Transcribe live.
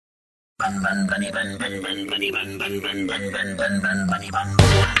Bun bun bunny bun bun bun bunny bun bun bun bun bun bun bun bunny bun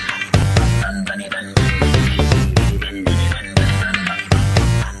bun bunny bun bun bunny bun bun bunny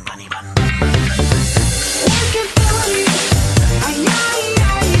bun bunny bun. Work it bunny, ay ay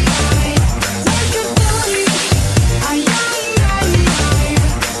ay ay. Work it bunny, ay ay ay ay.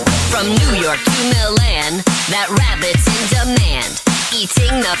 From New York to Milan, that rabbit's in demand,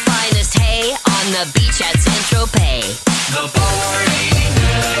 eating the finest hay on the beach at Saint-Tropez. The party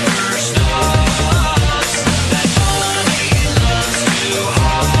never stops. That bunny loves to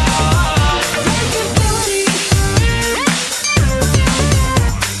hop. Work it bunny.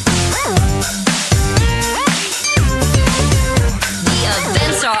 The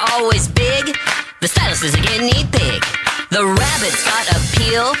events are always big. The stylist is a guinea pig. The rabbit's got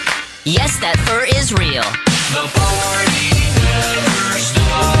appeal. Yes, that fur is real. The party never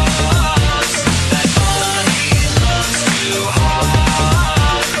stops. That bunny loves to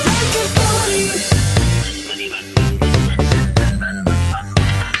hop. Work it bunny. Bunny bun bun bun bun bun bunny bun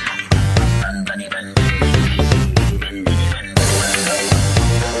bun bunny bun.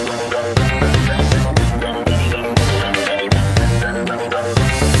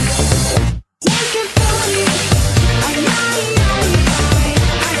 Work it bunny. Ay ay ay ay.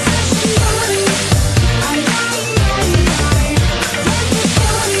 Ay fashion bunny. Ay ay ay ay. Work it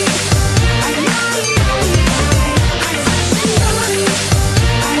bunny. Ay ay ay ay. Ay fashion bunny. Ay ay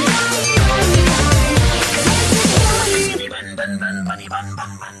ay ay. Work it bunny. Bun bun bun bunny bun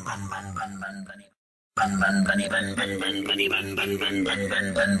bun bun bun bun bun bun bunny. Bun bun bunny bun bun bun bunny bun bun bun bun bun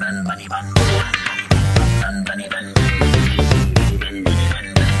bun bun bunny bun. Bun bunny bun bun bunny bun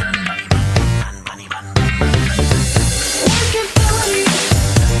bun bunny bun bunny bun. Work it bunny.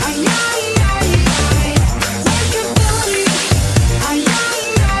 Ay ay ay ay. Work it bunny. Ay ay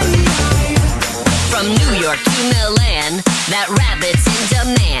ay ay. From New York to Milan, that rabbit's in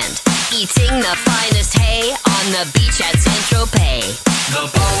demand, eating the finest hay on the beach at Saint-Tropez. The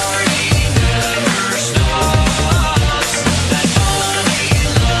party never stops. That bunny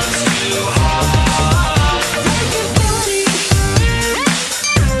loves to hop. Work it bunny.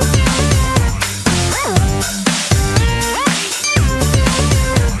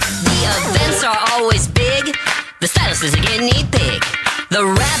 The events are always big. The stylist is a guinea pig. The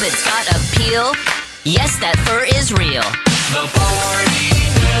rabbit's got appeal. Yes, that fur is real. The party